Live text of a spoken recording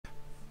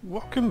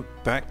Welcome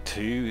back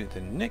to the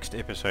next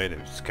episode of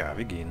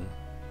Skarvig in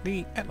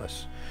the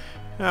Atlas.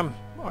 I've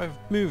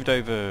moved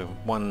over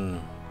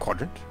one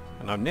quadrant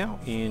and I'm now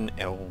in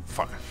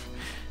L5.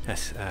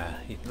 That's a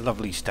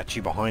lovely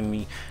statue behind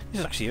me. This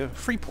is actually a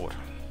free port,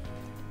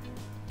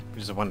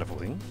 which is a wonderful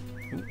thing.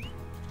 Ooh.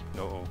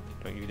 No,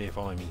 don't you dare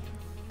follow me.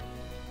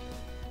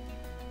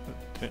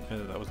 Don't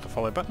know that was the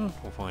follow button.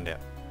 We'll find out.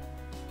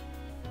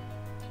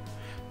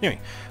 Anyway,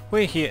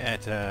 we're here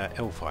at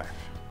L5.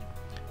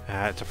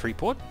 It's a free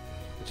port,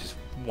 which is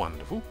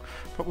wonderful,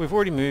 but we've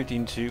already moved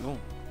into, oh,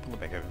 pull it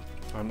back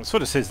over. It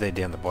sort of says there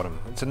down the bottom,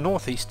 it's a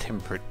northeast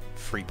temperate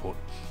free port.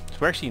 So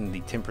we're actually in the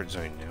temperate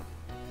zone now.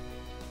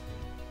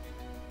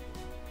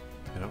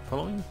 You're not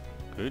following?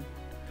 Good.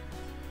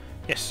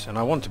 Yes, and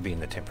I want to be in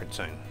the temperate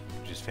zone,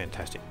 which is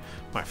fantastic.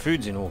 My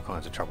food's in all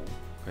kinds of trouble,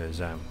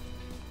 because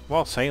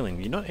while sailing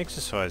you're not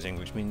exercising,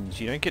 which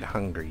means you don't get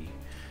hungry,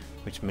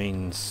 which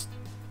means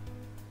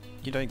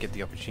you don't get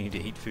the opportunity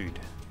to eat food.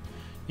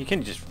 You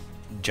can just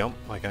jump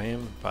like I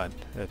am, but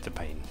that's a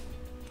pain.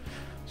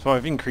 So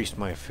I've increased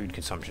my food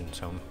consumption,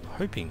 so I'm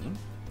hoping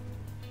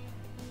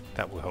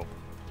that will help.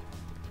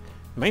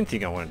 The main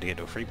thing I wanted to get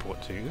to a free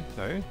port too,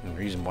 though, and the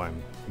reason why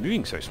I'm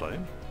moving so slow,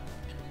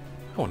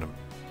 I want to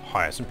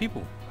hire some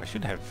people. I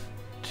should have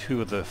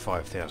 2 of the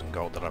 5,000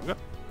 gold that I've got.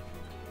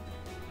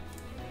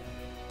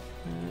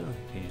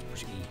 Here's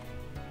push E.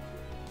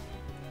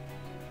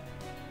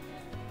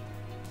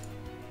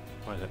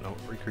 Why is that not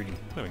recruiting?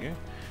 There we go.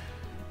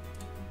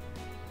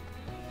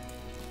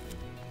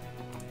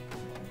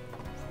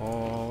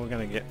 Oh, we're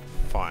going to get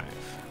 5.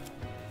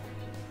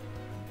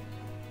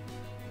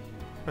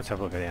 Let's have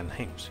a look at our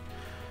names.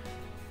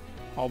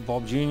 Old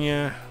Bob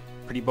Jr.,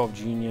 Pretty Bob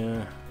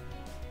Jr.,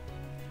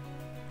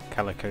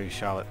 Calico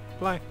Charlotte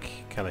Black,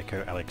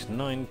 Calico Alex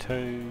Nine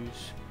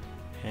Toes,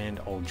 and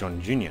Old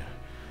John Jr.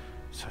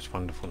 Such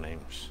wonderful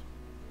names.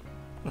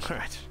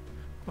 Alright.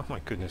 Oh my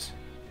goodness.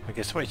 I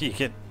guess what you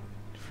get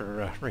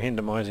for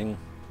randomizing.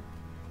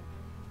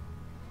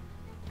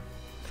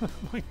 Oh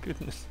my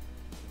goodness.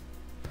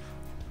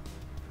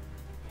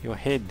 Your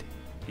head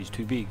is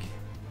too big.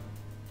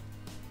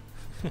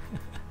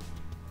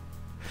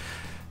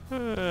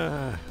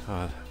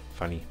 Oh,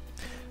 funny.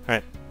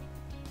 Alright.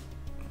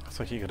 Looks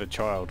like you got a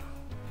child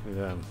with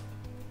a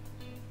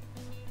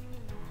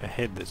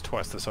head that's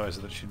twice the size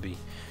that it should be.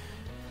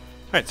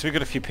 Alright, so we've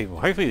got a few people.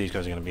 Hopefully these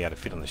guys are going to be able to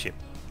fit on the ship.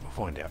 We'll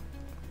find out.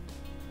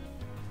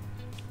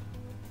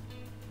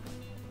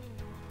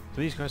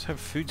 Do these guys have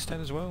food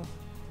stat as well?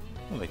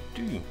 Oh, they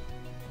do.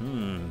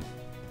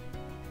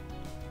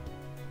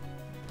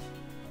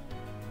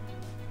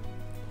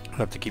 I'll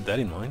have to keep that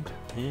in mind.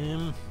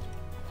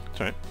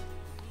 Sorry.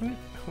 I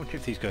wonder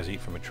if these guys eat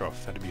from a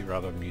trough. That'd be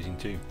rather amusing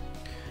too.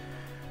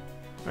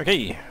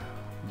 Okay,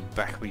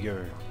 back we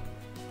go.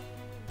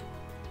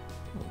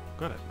 Oh,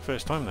 got it.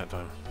 First time that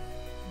time.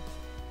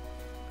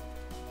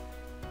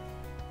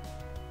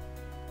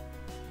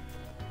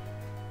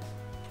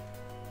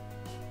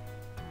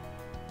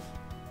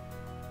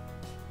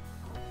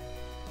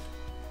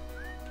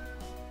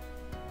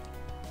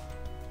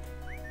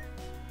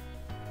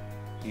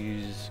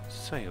 Use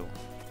sail.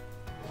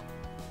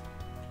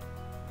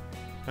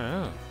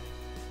 Oh,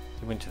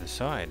 you went to the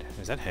side.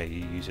 Is that how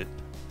you use it?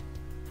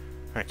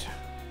 Right.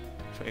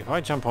 So if I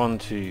jump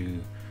onto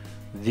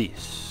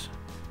this,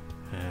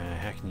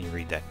 how can you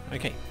read that?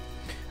 Okay.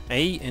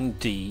 A and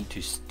D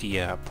to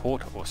steer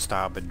port or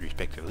starboard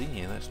respectively.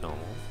 Yeah, that's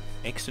normal.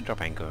 X to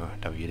drop anchor.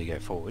 W to go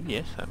forward.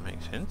 Yes, that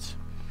makes sense.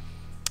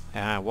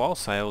 While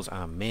sails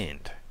are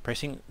manned,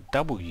 pressing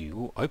W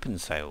will open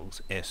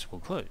sails. S will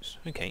close.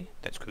 Okay,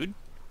 that's good.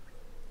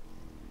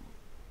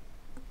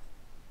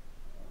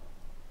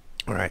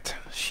 Alright,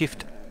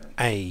 Shift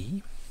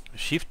A,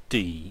 Shift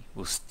D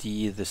will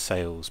steer the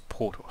sails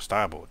port or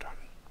starboard.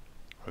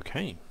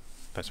 Okay,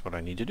 that's what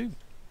I need to do.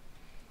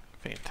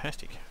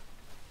 Fantastic.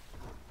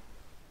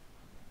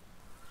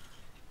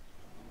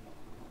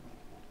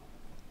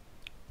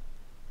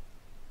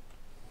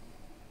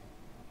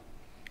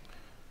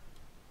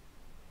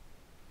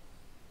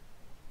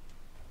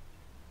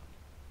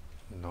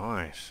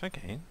 Nice,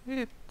 okay.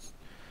 It's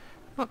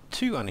not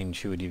too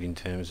unintuitive in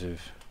terms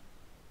of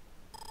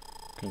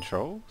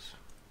controls.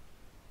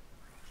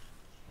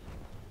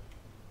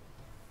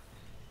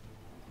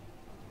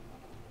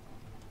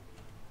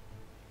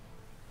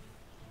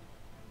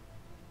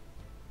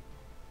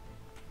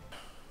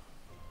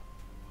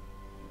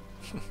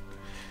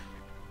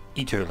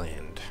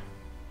 Eaterland.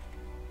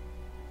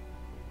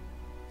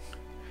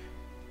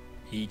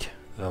 Eat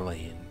the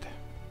land.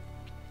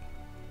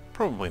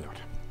 Probably not.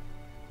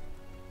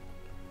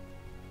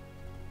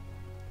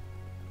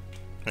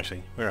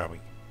 Actually, where are we?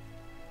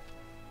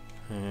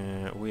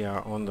 We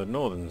are on the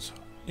northern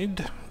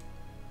side.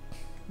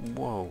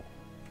 Whoa.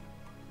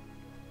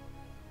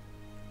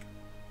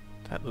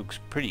 That looks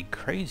pretty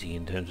crazy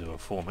in terms of a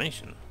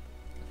formation.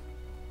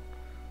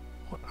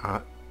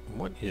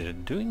 What is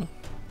it doing?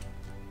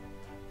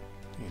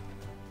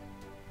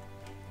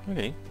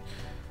 Okay.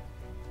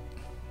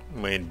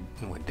 We're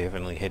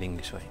definitely heading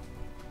this way.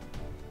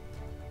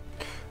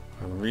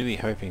 I'm really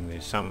hoping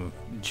there's some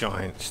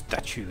giant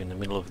statue in the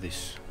middle of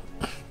this.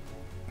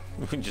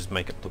 We can just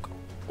make it look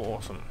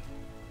awesome.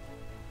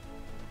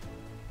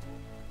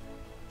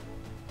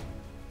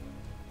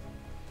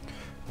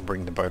 I'll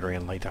bring the boat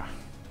around later.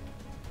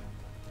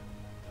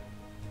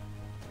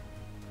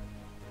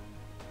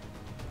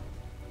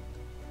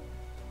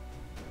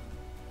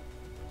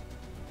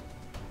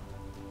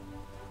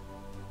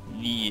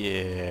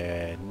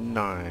 Yeah,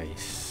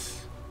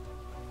 nice.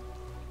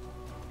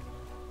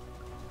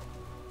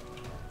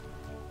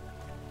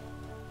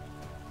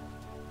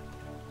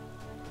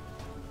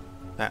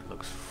 That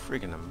looks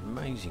friggin'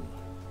 amazing.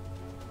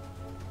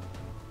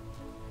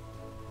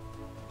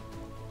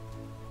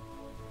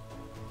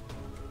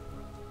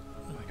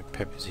 Oh, I got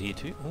peppers here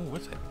too. Oh,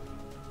 what's that?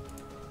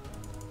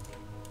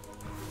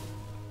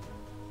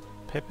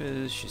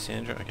 Peppers,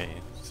 Shisandra. Okay,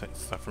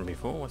 stuff from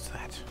before. What's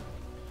that?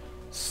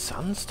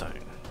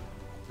 Sunstone.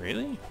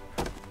 Really?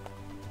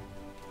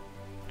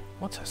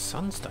 What's a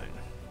sunstone?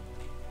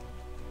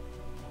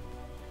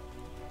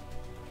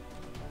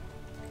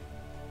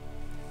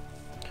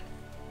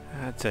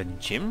 That's a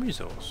gem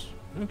resource.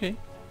 Okay.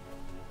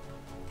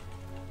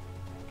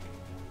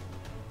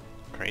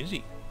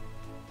 Crazy.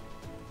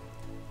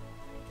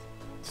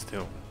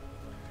 Still.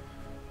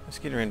 Let's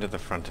get around to the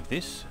front of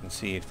this and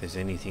see if there's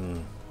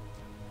anything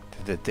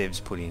that the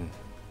devs put in.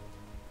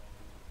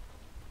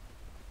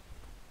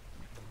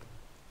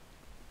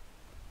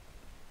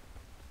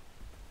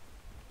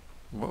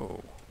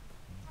 Whoa.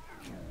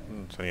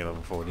 It's only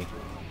level 40.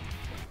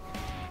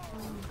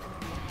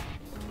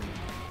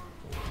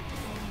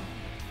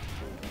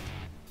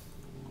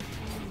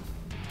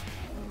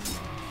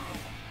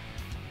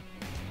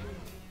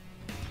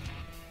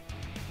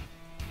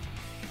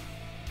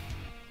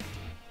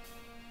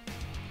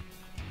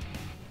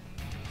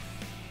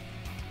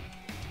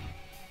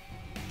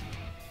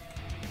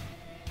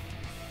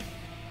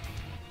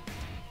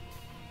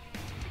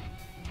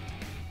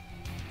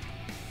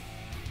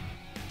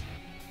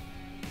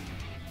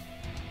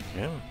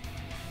 Yeah,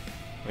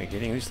 we're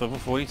getting this level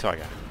 40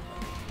 tiger.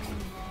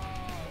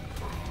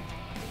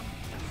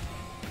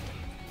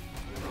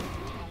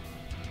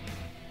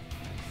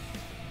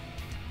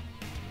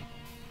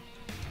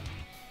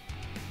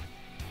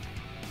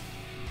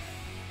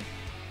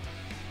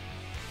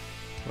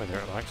 Whether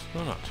it likes it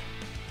or not.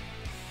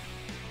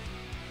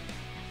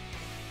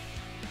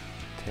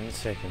 10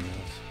 seconds.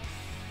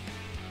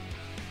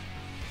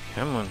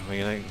 Come on,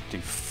 we're gonna do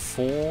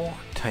 4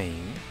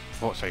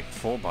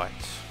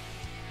 bites.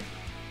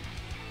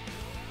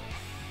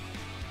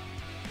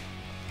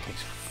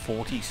 Takes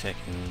 40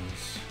 seconds.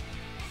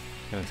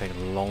 It's going to take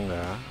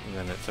longer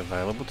than its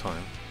available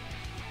time.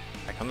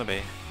 Back on the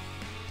bear.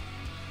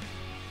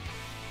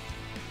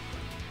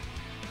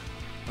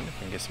 I wonder if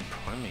I can get some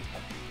prime meat.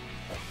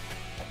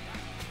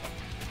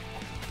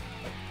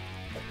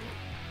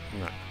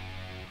 No.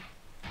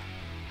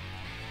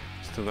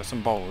 Still got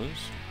some bowlers,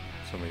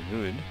 so we're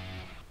good.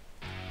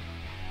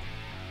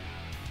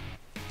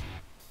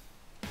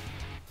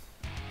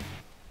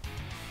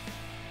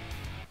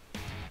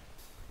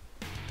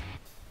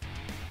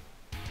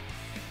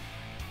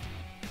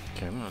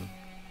 Come on.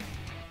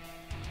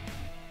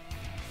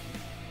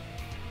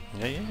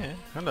 Yeah.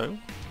 Hello.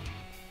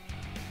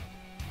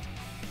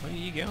 Where are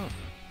you going?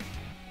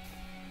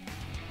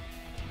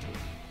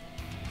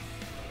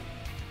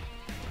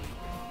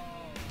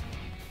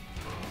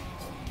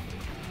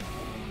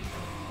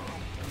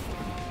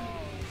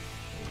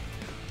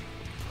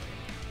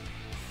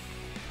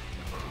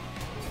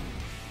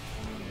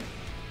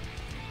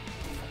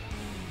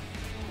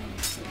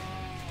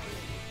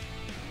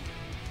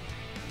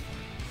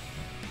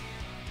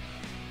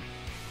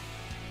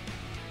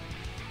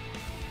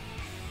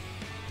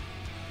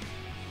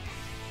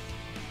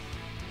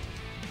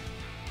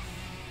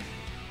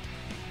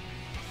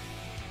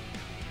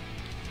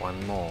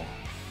 One more.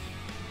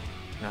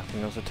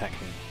 Nothing else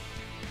attacking.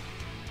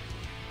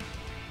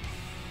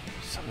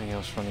 Something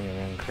else running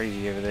around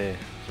crazy over there.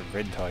 It's a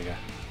red tiger.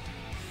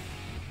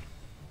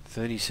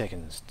 30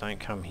 seconds. Don't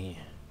come here.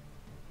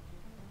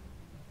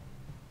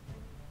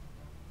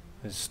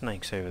 There's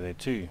snakes over there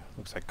too.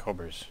 Looks like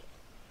cobras.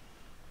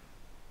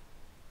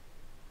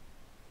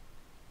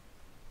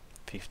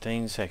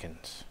 15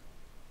 seconds.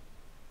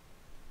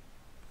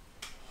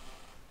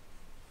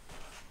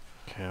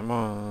 Come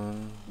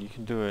on. You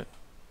can do it.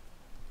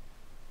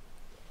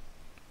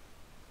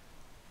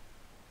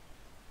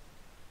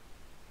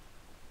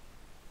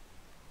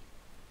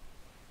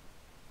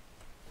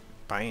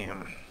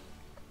 Bam.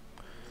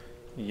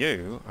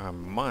 You are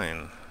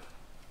mine.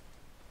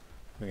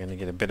 We're going to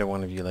get a better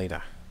one of you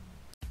later.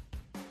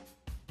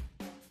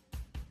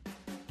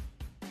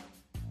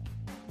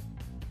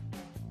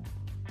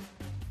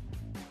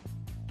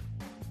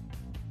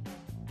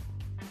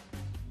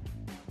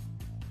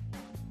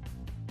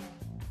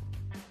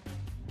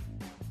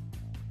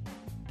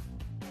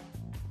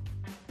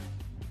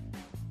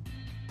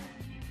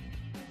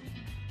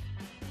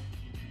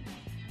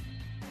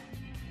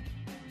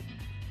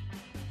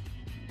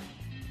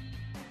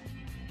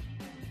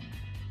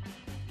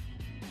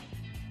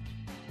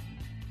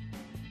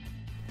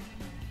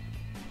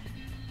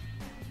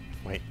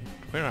 Wait,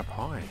 we're up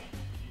high.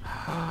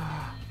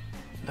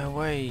 No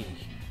way.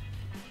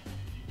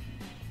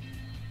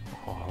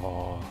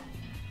 Oh.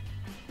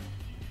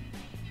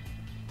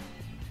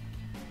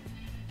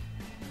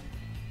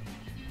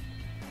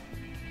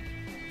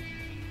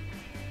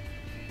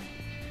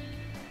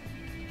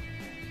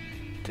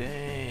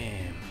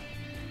 Damn.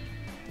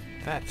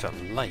 That's a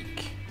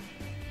lake.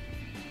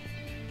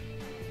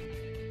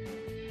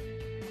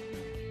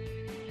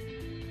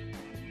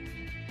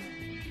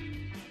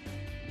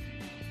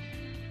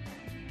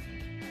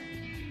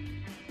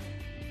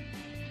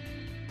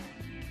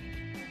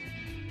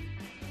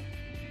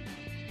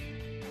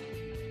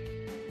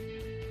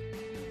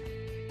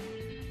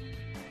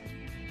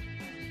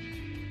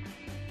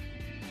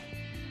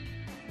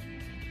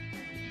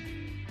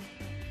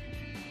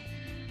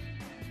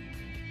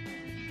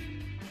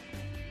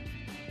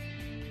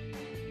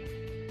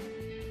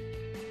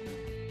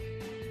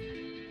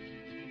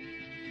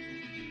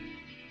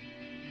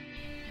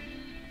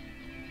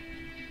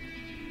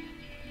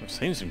 I've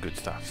seen some good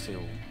stuff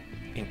still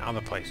in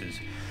other places.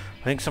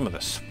 I think some of the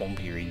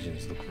swampy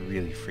regions look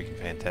really freaking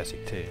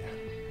fantastic too.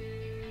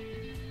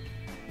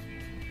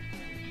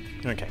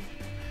 Okay,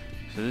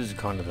 so this is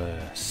kind of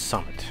a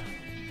summit.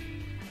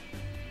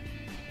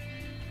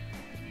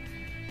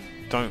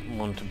 Don't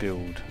want to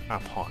build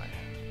up high.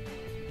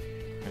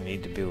 I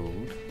need to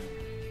build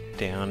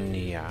down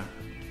near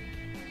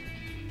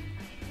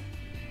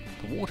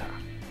the water.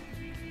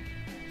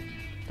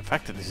 The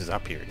fact that this is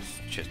up here is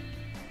just...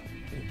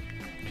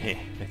 yeah,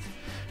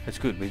 that's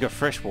good. We've got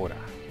fresh water.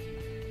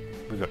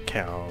 We've got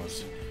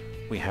cows.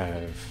 We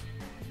have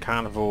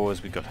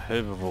carnivores. We've got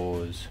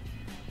herbivores.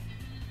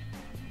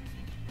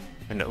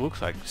 And it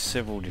looks like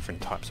several different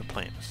types of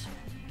plants.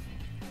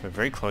 We're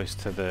very close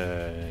to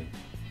the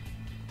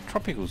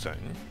tropical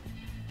zone.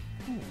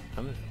 Ooh,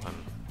 another one.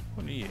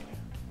 What are you?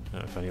 No,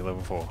 it's only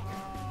level 4.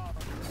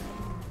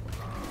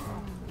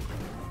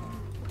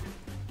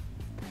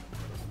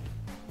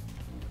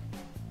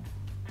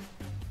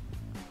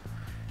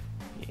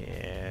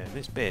 Yeah,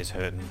 this bear's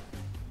hurting.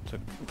 It's a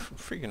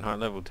freaking high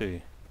level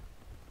too.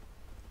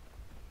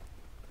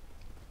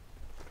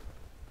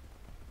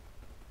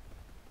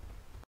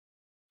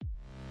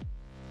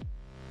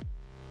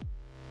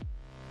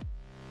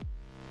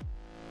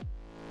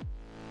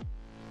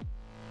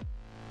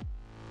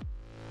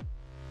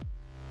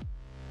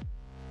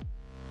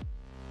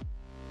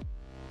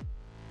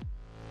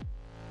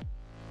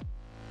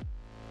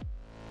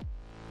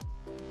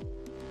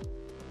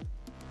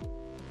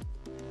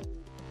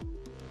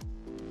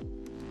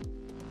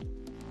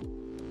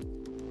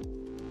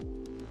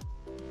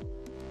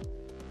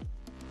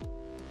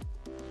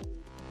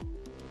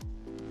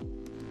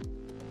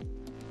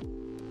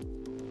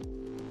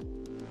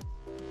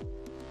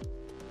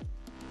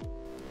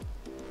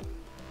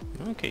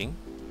 Okay.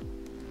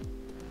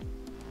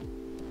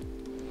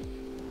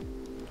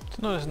 It's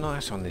not as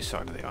nice on this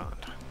side of the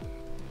island.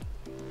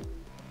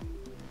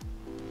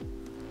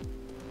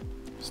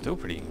 Still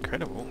pretty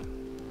incredible.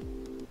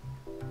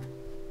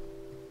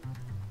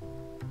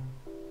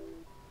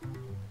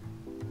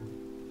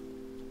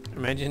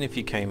 Imagine if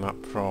you came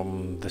up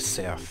from the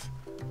south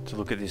to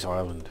look at this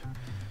island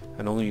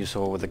and all you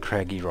saw were the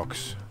craggy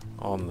rocks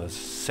on the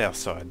south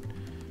side,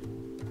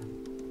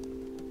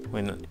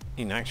 when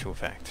in actual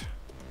fact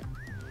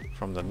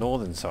from the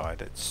northern side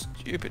it's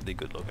stupidly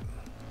good looking.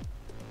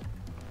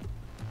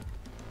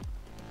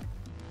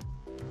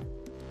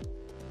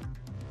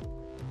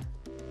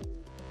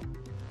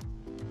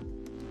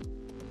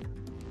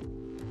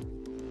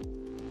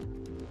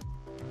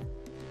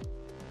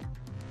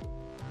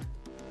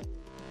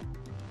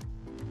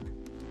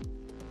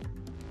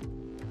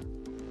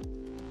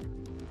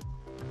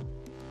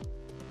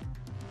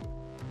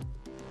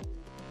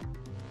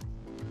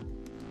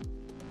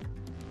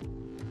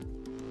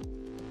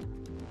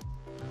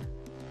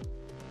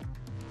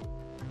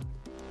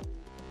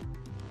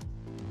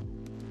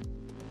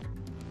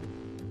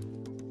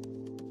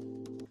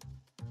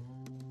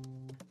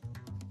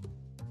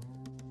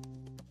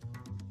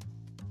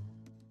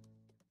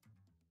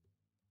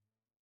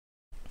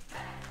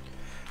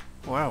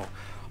 Wow,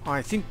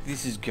 I think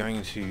this is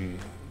going to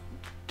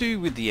do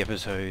with the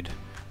episode.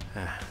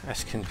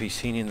 As can be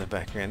seen in the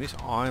background, this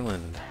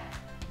island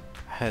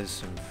has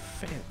some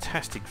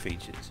fantastic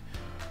features.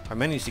 I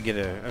managed to get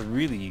a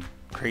really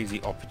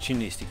crazy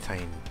opportunistic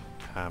tame.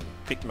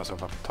 Picked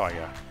myself up a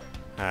tiger.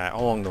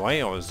 Along the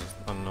way I was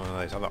on one of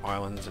those other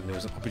islands and there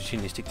was an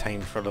opportunistic tame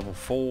for a level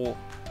 4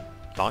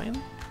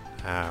 lion.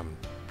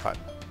 But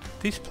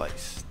this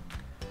place,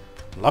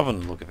 loving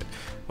the look of it.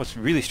 What's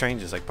really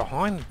strange is like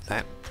behind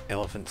that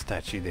elephant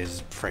statue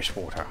there's fresh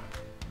water.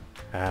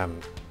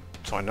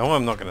 So I know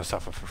I'm not going to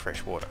suffer for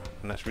fresh water,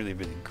 and that's really,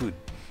 really good.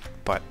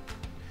 But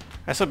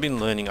as I've been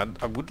learning,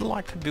 I would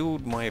like to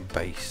build my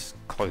base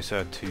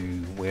closer to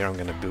where I'm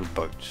going to build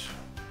boats.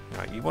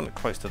 You want it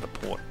close to the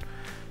port.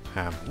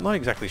 Not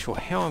exactly sure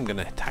how I'm going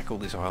to tackle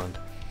this island.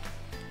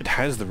 It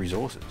has the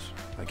resources,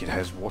 like it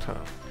has water,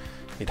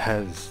 it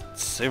has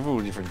several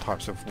different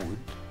types of wood,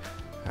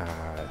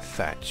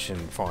 thatch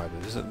and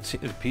fibres.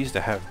 It appears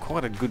to have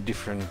quite a good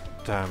different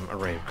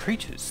array of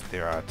creatures.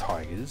 There are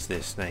tigers,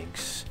 there's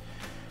snakes.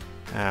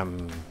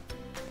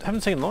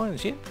 Haven't seen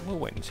lions yet, we'll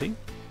wait and see.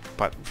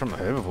 But from the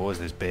herbivores,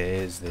 there's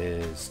bears,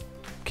 there's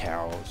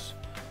cows,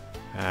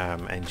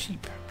 and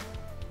sheep.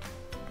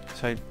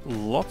 So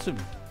lots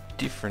of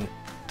different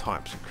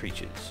types of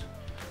creatures.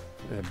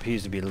 There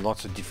appears to be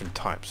lots of different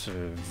types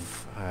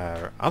of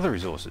other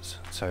resources.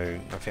 So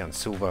I found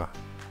silver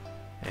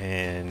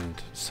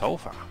and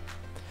sulfur,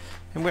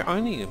 and we're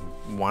only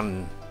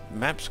one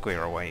map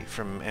square away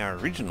from our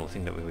original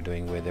thing that we were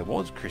doing, where there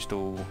was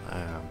crystal,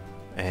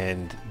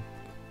 and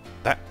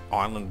that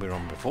island we were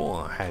on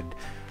before had,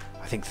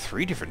 I think,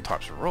 3 different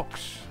types of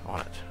rocks on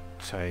it.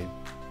 So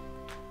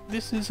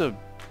this is a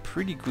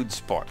pretty good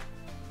spot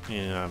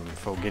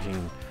for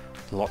getting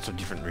lots of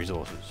different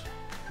resources.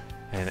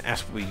 And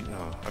as we,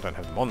 I don't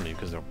have them on me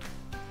because I'll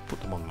put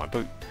them on my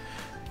boot,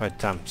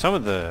 but some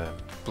of the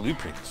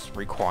blueprints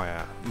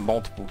require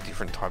multiple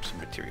different types of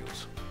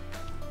materials.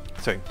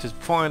 So to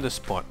find a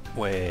spot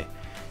where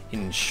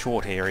in a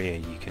short area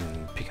you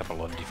can pick up a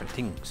lot of different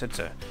things, that's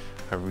a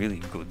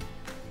really good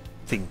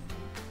thing.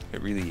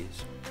 It really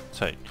is.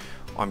 So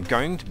I'm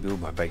going to build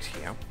my base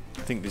here.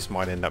 I think this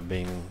might end up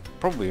being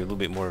probably a little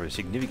bit more of a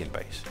significant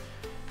base.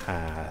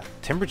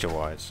 Temperature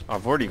wise,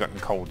 I've already gotten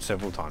cold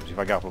several times. If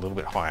I go up a little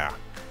bit higher,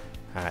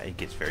 it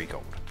gets very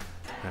cold.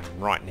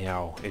 Right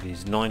now it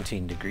is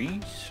 19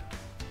 degrees.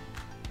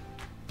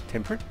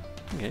 Temperate?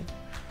 Okay.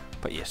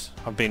 But yes,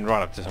 I've been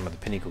right up to some of the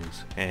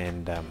pinnacles,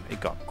 and it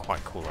got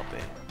quite cool up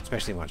there,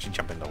 especially once you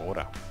jump in the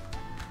water.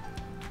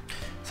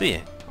 So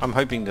yeah, I'm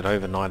hoping that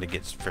overnight it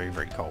gets very,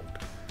 very cold,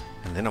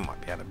 and then I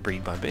might be able to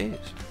breed my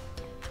bears.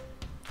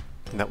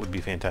 And that would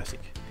be fantastic.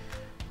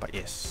 But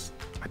yes,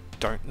 I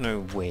don't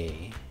know where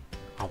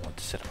I want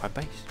to set up my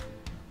base.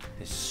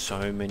 There's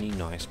so many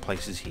nice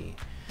places here.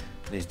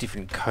 There's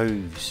different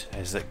coves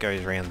as that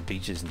goes around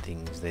beaches and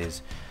things.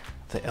 There's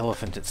the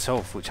elephant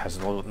itself, which has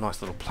a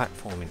nice little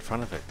platform in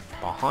front of it.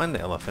 Behind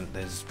the elephant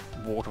there's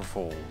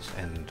waterfalls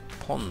and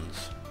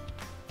ponds.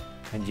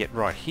 And yet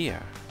right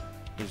here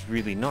is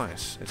really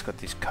nice. It's got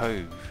this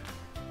cove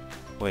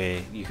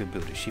where you could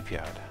build a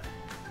shipyard.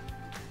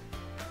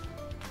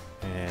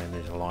 And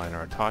there's a lion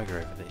or a tiger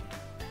over there.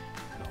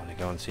 And I want to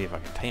go and see if I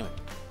can tame it.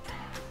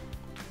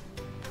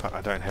 But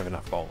I don't have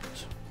enough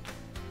bolts.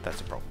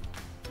 That's a problem.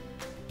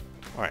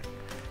 Alright.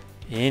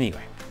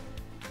 Anyway.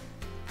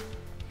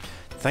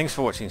 Thanks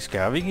for watching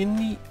Skarvig in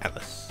the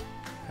Atlas.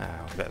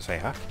 I was about to say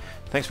Huck.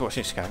 Thanks for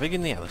watching Skarvig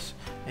in the Atlas.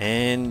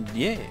 And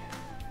yeah,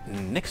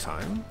 next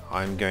time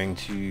I'm going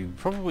to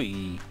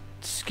probably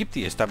skip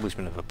the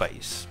establishment of a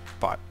base,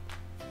 but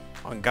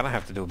I'm going to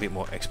have to do a bit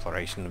more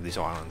exploration of this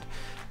island.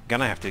 I'm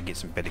going to have to get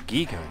some better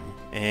gear going,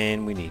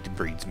 and we need to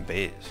breed some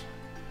bears.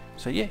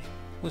 So yeah,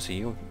 we'll see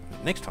you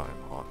next time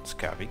on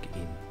Skarvig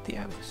in the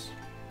Atlas.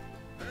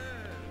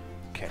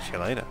 Catch you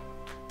later.